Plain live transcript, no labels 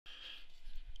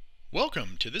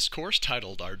Welcome to this course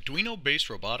titled Arduino-Based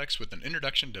Robotics with an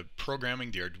Introduction to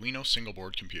Programming the Arduino Single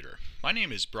Board Computer. My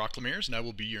name is Brock LaMeres and I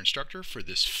will be your instructor for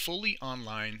this fully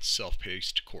online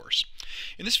self-paced course.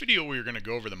 In this video we are going to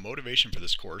go over the motivation for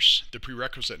this course, the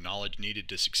prerequisite knowledge needed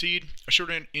to succeed, a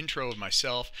short intro of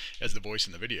myself as the voice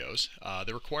in the videos,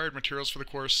 the required materials for the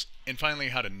course, and finally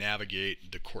how to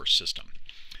navigate the course system.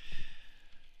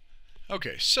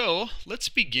 Okay, so let's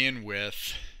begin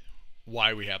with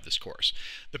why we have this course.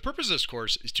 The purpose of this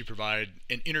course is to provide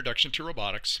an introduction to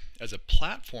robotics as a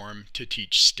platform to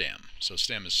teach STEM. So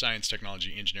STEM is science,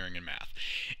 technology, engineering, and math.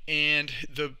 And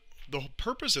the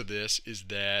purpose of this is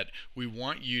that we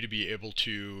want you to be able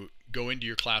to go into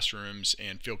your classrooms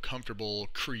and feel comfortable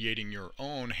creating your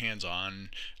own hands-on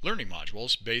learning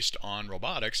modules based on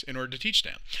robotics in order to teach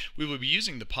STEM. We will be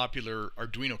using the popular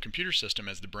Arduino computer system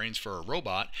as the brains for our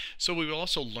robot, so we will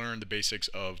also learn the basics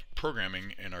of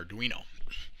programming in Arduino.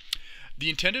 The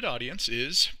intended audience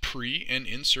is pre- and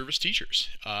in-service teachers,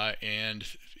 and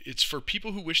it's for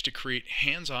people who wish to create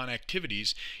hands-on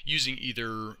activities using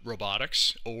either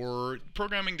robotics or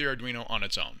programming the Arduino on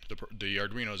its own. The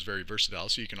Arduino is very versatile,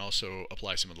 so you can also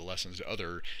apply some of the lessons to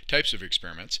other types of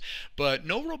experiments. But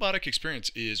no robotic experience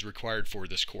is required for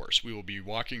this course. We will be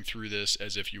walking through this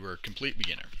as if you were a complete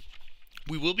beginner.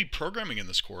 We will be programming in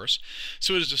this course,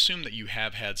 so it is assumed that you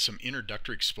have had some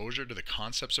introductory exposure to the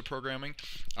concepts of programming.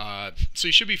 So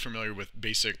you should be familiar with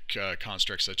basic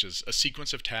constructs such as a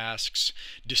sequence of tasks,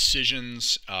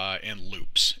 decisions, and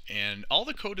loops. And all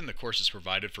the code in the course is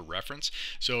provided for reference,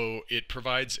 so it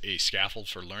provides a scaffold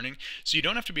for learning. So you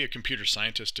don't have to be a computer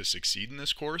scientist to succeed in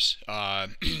this course,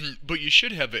 but you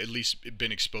should have at least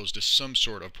been exposed to some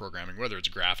sort of programming, whether it's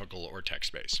graphical or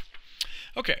text-based.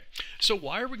 Okay, so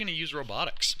why are we going to use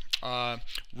robotics?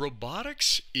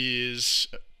 Robotics is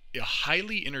a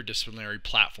highly interdisciplinary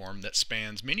platform that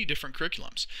spans many different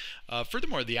curriculums.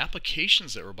 Furthermore, the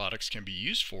applications that robotics can be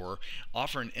used for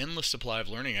offer an endless supply of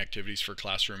learning activities for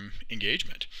classroom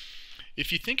engagement.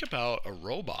 If you think about a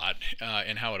robot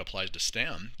and how it applies to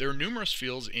STEM, there are numerous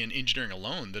fields in engineering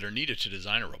alone that are needed to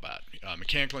design a robot.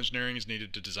 Mechanical engineering is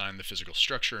needed to design the physical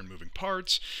structure and moving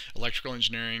parts. Electrical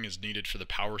engineering is needed for the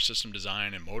power system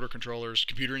design and motor controllers.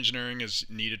 Computer engineering is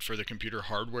needed for the computer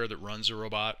hardware that runs a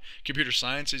robot. Computer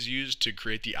science is used to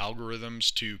create the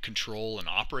algorithms to control and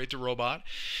operate the robot.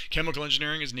 Chemical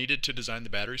engineering is needed to design the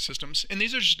battery systems. And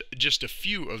these are just a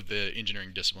few of the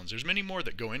engineering disciplines. There's many more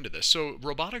that go into this. So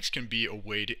robotics can be a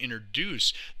way to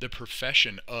introduce the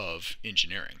profession of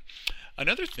engineering.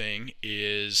 Another thing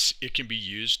is it can be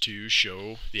used to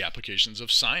show the applications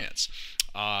of science.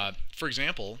 For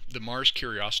example, the Mars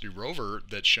Curiosity rover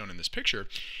that's shown in this picture,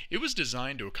 it was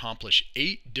designed to accomplish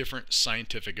 8 different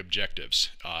scientific objectives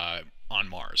on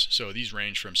Mars. So these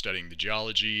range from studying the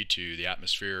geology to the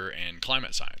atmosphere and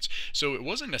climate science. So it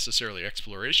wasn't necessarily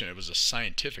exploration, it was a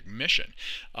scientific mission.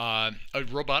 A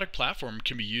robotic platform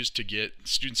can be used to get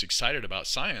students excited about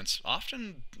science,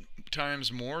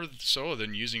 oftentimes more so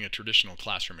than using a traditional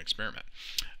classroom experiment.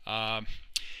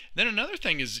 Then another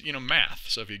thing is, math.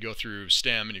 So if you go through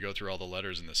STEM and you go through all the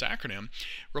letters in this acronym,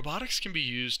 robotics can be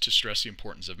used to stress the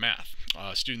importance of math.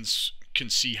 Students can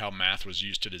see how math was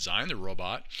used to design the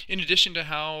robot, in addition to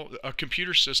how a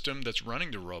computer system that's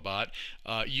running the robot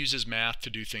uses math to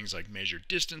do things like measure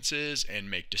distances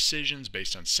and make decisions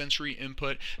based on sensory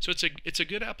input. So it's a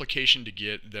good application to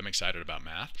get them excited about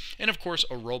math. And of course,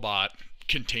 a robot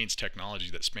contains technology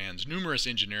that spans numerous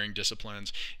engineering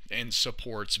disciplines and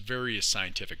supports various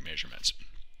scientific measurements.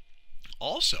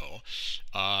 Also,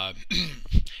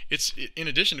 it's in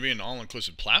addition to being an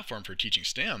all-inclusive platform for teaching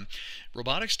STEM,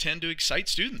 robotics tend to excite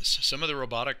students. Some of the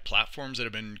robotic platforms that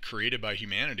have been created by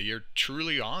humanity are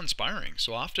truly awe-inspiring.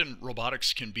 So often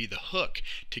robotics can be the hook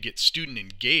to get student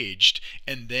engaged,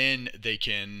 and then they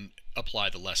can apply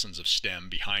the lessons of STEM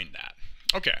behind that.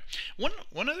 Okay,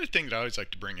 one other thing that I always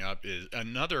like to bring up is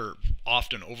another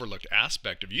often overlooked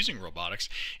aspect of using robotics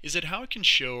is that how it can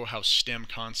show how STEM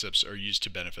concepts are used to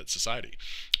benefit society.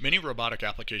 Many robotic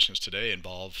applications today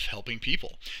involve helping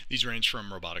people. These range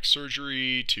from robotic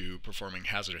surgery to performing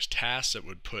hazardous tasks that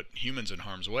would put humans in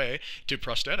harm's way to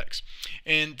prosthetics.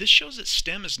 And this shows that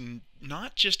STEM is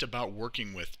not just about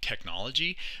working with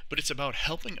technology, but it's about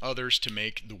helping others to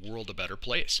make the world a better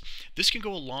place. This can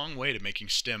go a long way to making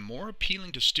STEM more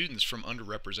appealing to students from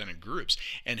underrepresented groups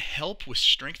and help with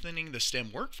strengthening the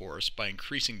STEM workforce by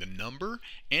increasing the number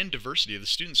and diversity of the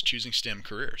students choosing STEM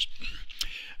careers.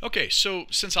 Okay, so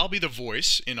since I'll be the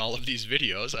voice in all of these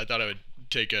videos, I thought I would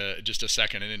take just a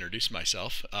second and introduce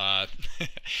myself. I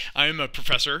am a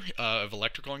professor of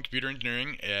electrical and computer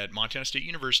engineering at Montana State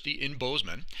University in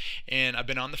Bozeman, and I've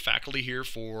been on the faculty here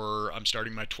I'm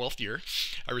starting my 12th year.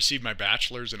 I received my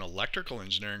bachelor's in electrical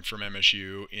engineering from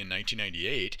MSU in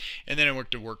 1998, and then I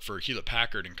went to work for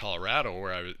Hewlett-Packard in Colorado,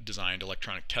 where I designed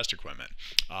electronic test equipment.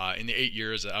 In the 8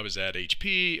 years I was at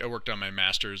HP, I worked on my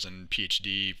master's and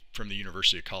PhD from the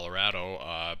University of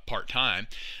Colorado part-time,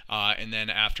 and then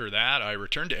after that I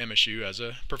returned to MSU as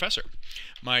a professor.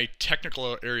 My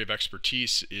technical area of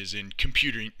expertise is in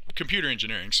computer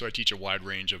engineering, so I teach a wide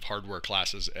range of hardware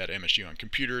classes at MSU on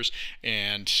computers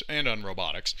and on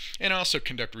robotics, and I also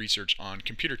conduct research on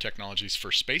computer technologies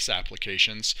for space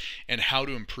applications and how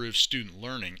to improve student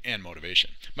learning and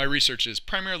motivation. My research is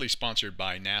primarily sponsored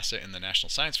by NASA and the National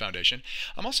Science Foundation.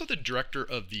 I'm also the director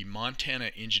of the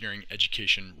Montana Engineering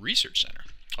Education Research Center.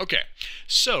 Okay,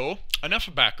 so enough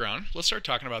of background. Let's start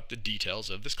talking about the details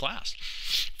of this class.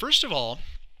 First of all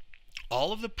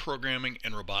of the programming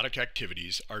and robotic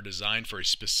activities are designed for a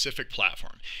specific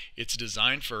platform. It's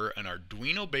designed for an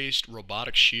Arduino-based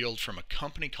robotic shield from a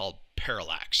company called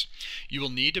Parallax. You will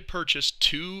need to purchase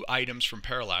 2 items from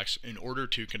Parallax in order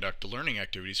to conduct the learning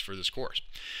activities for this course.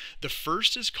 The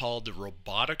first is called the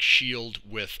Robotic Shield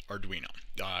with Arduino.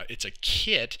 It's a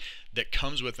kit that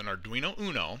comes with an Arduino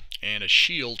Uno and a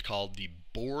shield called the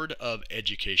Board of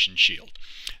Education Shield.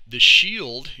 The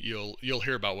shield, you'll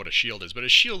hear about what a shield is, but a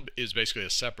shield is basically a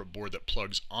separate board that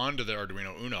plugs onto the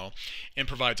Arduino Uno and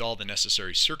provides all the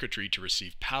necessary circuitry to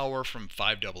receive power from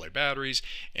 5 AA batteries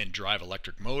and drive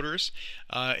electric motors.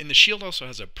 And the shield also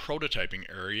has a prototyping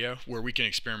area where we can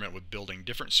experiment with building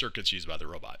different circuits used by the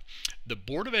robot. The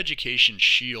Board of Education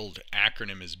Shield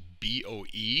acronym is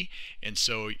BOE, and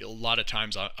so a lot of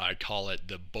times I call it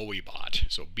the BOE-Bot,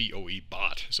 so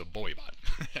BOE-Bot, so BOE-Bot.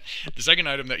 The second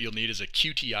item that you'll need is a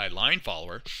QTI line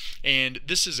follower, and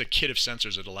this is a kit of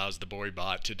sensors that allows the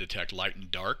BOE-Bot to detect light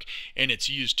and dark, and it's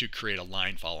used to create a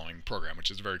line following program, which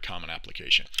is a very common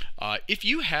application. If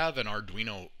you have an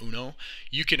Arduino Uno,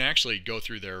 you can actually go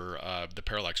through their the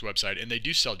Parallax website, and they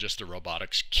do sell just the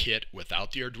robotics kit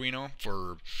without the Arduino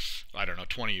for, I don't know,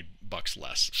 $20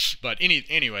 less. But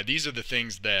anyway, these are the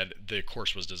things that the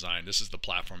course was designed. This is the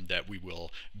platform that we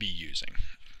will be using.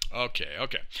 Okay.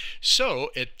 So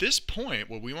at this point,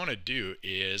 what we want to do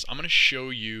is I'm going to show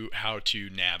you how to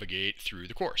navigate through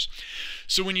the course.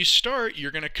 So when you start,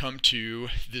 you're going to come to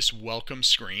this welcome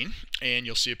screen, and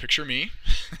you'll see a picture of me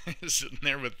sitting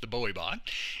there with the BOE-Bot,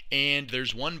 and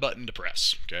there's one button to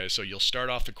press. Okay, so you'll start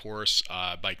off the course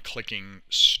by clicking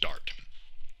Start.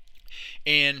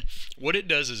 And what it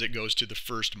does is it goes to the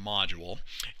first module,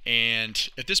 and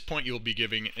at this point you'll be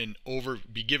given an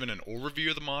overview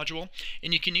of the module,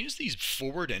 and you can use these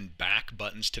forward and back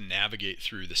buttons to navigate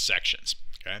through the sections.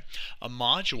 Okay? A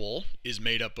module is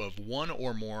made up of one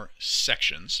or more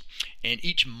sections, and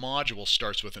each module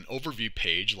starts with an overview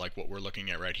page like what we're looking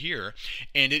at right here,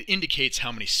 and it indicates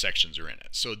how many sections are in it.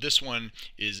 So this one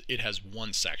has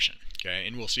 1 section, okay?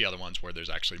 And we'll see other ones where there's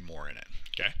actually more in it.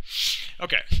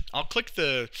 Okay, I'll click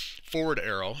the forward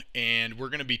arrow, and we're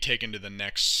going to be taken to the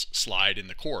next slide in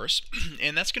the course,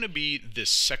 and that's going to be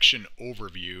this section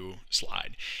overview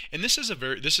slide. And this is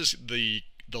the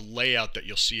layout that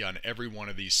you'll see on every one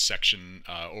of these section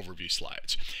overview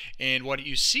slides. And what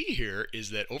you see here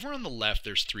is that over on the left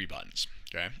there's 3 buttons.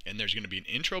 Okay, and there's going to be an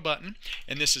intro button,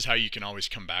 and this is how you can always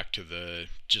come back to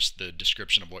just the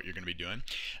description of what you're going to be doing.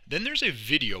 Then there's a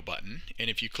video button, and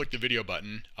if you click the video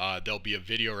button, there'll be a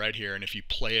video right here, and if you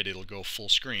play it, it'll go full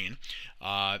screen.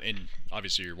 And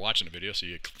obviously you're watching a video, so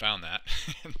you found that.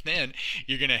 And then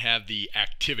you're going to have the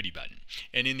activity button,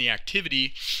 and in the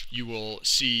activity you will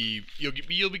see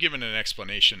you'll be given an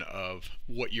explanation of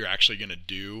what you're actually going to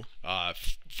do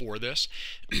for this.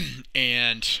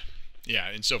 And yeah,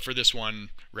 and so for this one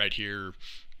right here,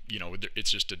 it's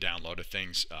just to download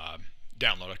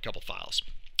download a couple files.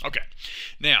 Okay,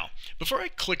 now before I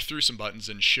click through some buttons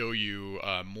and show you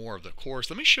more of the course,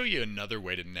 let me show you another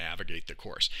way to navigate the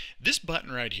course. This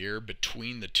button right here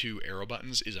between the 2 arrow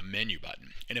buttons is a menu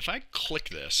button, and if I click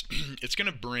this, it's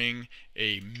going to bring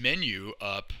a menu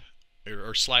up,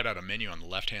 or slide out a menu on the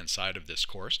left-hand side of this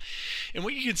course. And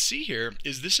what you can see here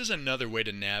is this is another way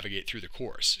to navigate through the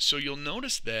course. So you'll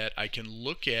notice that I can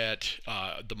look at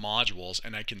the modules,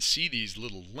 and I can see these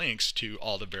little links to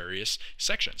all the various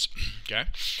sections. Okay.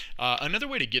 Another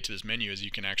way to get to this menu is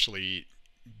you can actually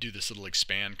do this little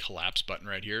expand collapse button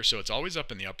right here. So it's always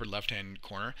up in the upper left hand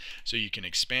corner, so you can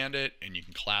expand it and you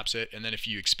can collapse it, and then if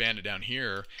you expand it down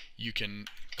here, you can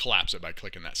collapse it by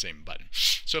clicking that same button.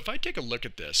 So if I take a look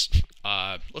at this,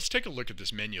 let's take a look at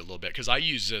this menu a little bit, because I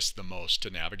use this the most to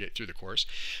navigate through the course.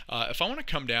 If I want to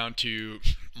come down to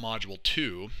Module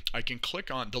 2, I can click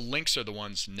on, the links are the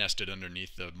ones nested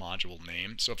underneath the module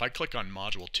name. So if I click on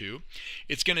Module 2,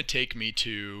 it's going to take me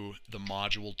to the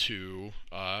Module 2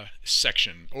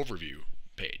 section overview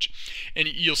page, and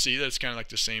you'll see that it's kind of like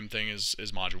the same thing as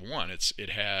Module 1. It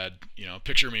had, you know,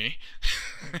 picture me,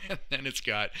 and then it's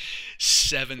got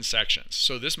 7 sections.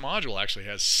 So this module actually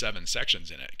has 7 sections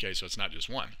in it. Okay, so it's not just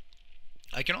one.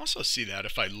 I can also see that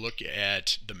if I look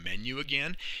at the menu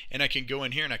again, and I can go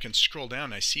in here and I can scroll down,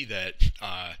 and I see that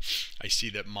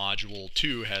Module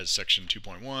 2 has section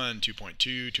 2.1,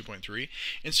 2.2, 2.3,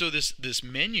 and so this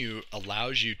menu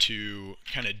allows you to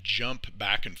kind of jump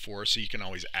back and forth, so you can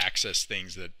always access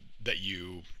things that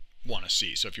you want to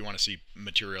see. So if you want to see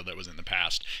material that was in the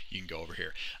past, you can go over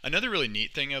here. Another really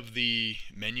neat thing of the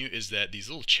menu is that these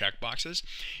little check boxes,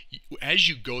 as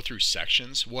you go through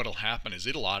sections, what'll happen is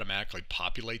it'll automatically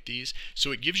populate these, so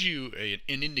it gives you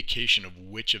an indication of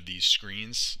which of these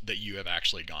screens that you have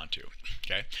actually gone to.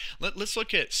 Okay, let's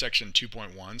look at section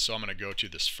 2.1. So I'm going to go to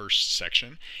this first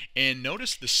section and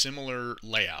notice the similar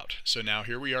layout. So now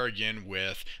here we are again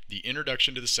with the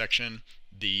introduction to the section,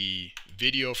 the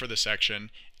video for the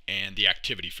section, and the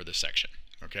activity for the section.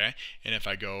 Okay, and if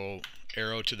I go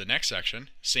arrow to the next section,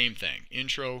 same thing,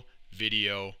 intro,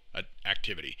 video,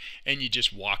 activity, and you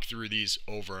just walk through these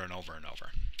over and over and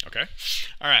over. Okay,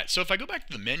 all right, so if I go back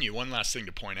to the menu, one last thing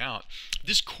to point out,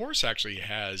 this course actually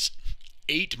has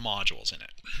 8 modules in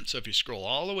it. So if you scroll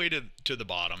all the way to the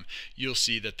bottom, you'll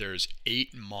see that there's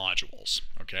 8 modules.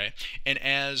 Okay, and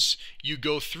as you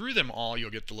go through them all, you'll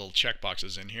get the little check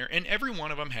boxes in here, and every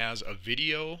one of them has a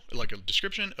video, like a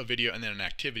description, a video, and then an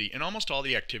activity, and almost all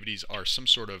the activities are some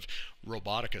sort of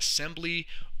robotic assembly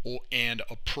and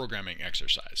a programming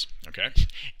exercise. Okay,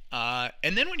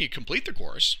 and then when you complete the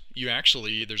course,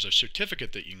 there's a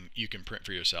certificate that you can print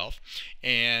for yourself,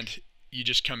 and you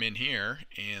just come in here,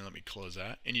 and let me close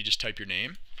that, and you just type your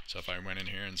name. So if I went in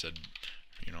here and said,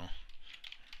 you know,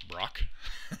 Brock,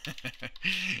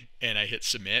 and I hit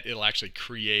submit, it'll actually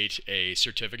create a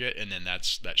certificate, and then that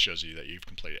shows you that you've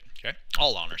completed. Okay,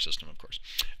 all honor system, of course.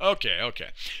 Okay,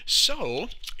 so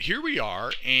here we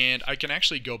are, and I can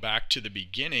actually go back to the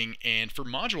beginning, and for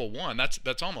module 1,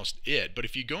 that's almost it. But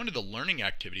if you go into the learning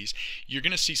activities, you're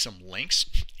going to see some links,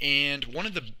 and one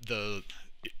of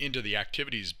into the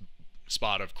activities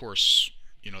spot, of course,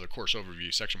 you know, the course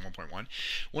overview, section 1.1.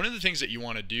 One of the things that you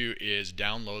want to do is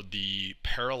download the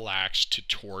Parallax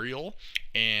tutorial,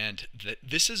 and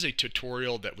this is a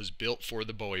tutorial that was built for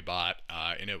the BOE-Bot,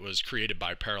 and it was created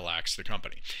by Parallax, the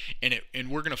company,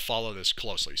 and we're going to follow this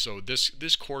closely. So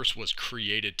this course was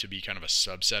created to be kind of a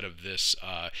subset of this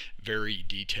very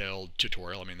detailed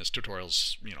tutorial. I mean, this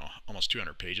tutorial's, you know, almost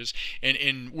 200 pages,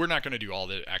 and we're not going to do all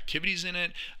the activities in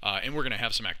it, and we're going to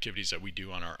have some activities that we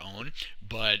do on our own,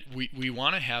 but we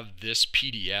want to have this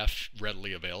PDF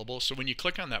readily available. So when you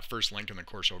click on that first link in the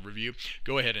course overview,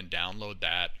 go ahead and download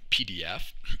that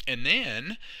PDF. And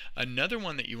then another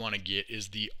one that you want to get is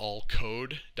the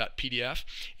allcode.pdf,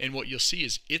 and what you'll see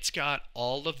is it's got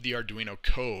all of the Arduino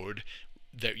code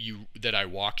that I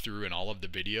walk through in all of the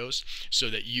videos, so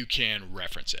that you can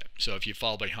reference it. So if you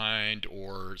fall behind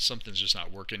or something's just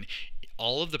not working,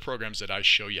 all of the programs that I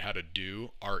show you how to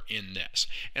do are in this.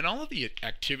 And all of the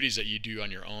activities that you do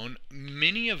on your own,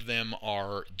 many of them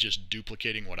are just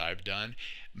duplicating what I've done.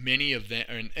 Many of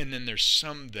them, and then there's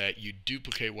some that you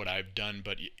duplicate what I've done,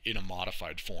 but in a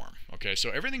modified form. Okay,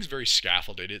 so everything's very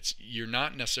scaffolded. You're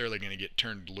not necessarily going to get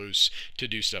turned loose to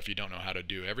do stuff you don't know how to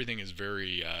do. Everything is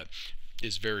very, I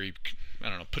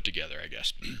don't know, put together, I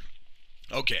guess.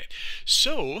 Okay,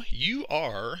 so you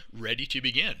are ready to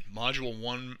begin. Module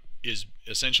 1 is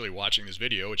essentially watching this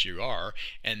video, which you are,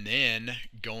 and then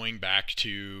going back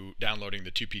to downloading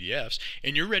the 2 PDFs,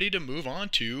 and you're ready to move on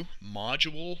to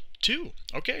Module 2.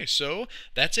 Okay, so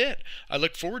that's it. I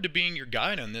look forward to being your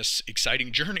guide on this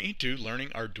exciting journey to learning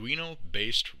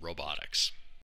Arduino-based robotics.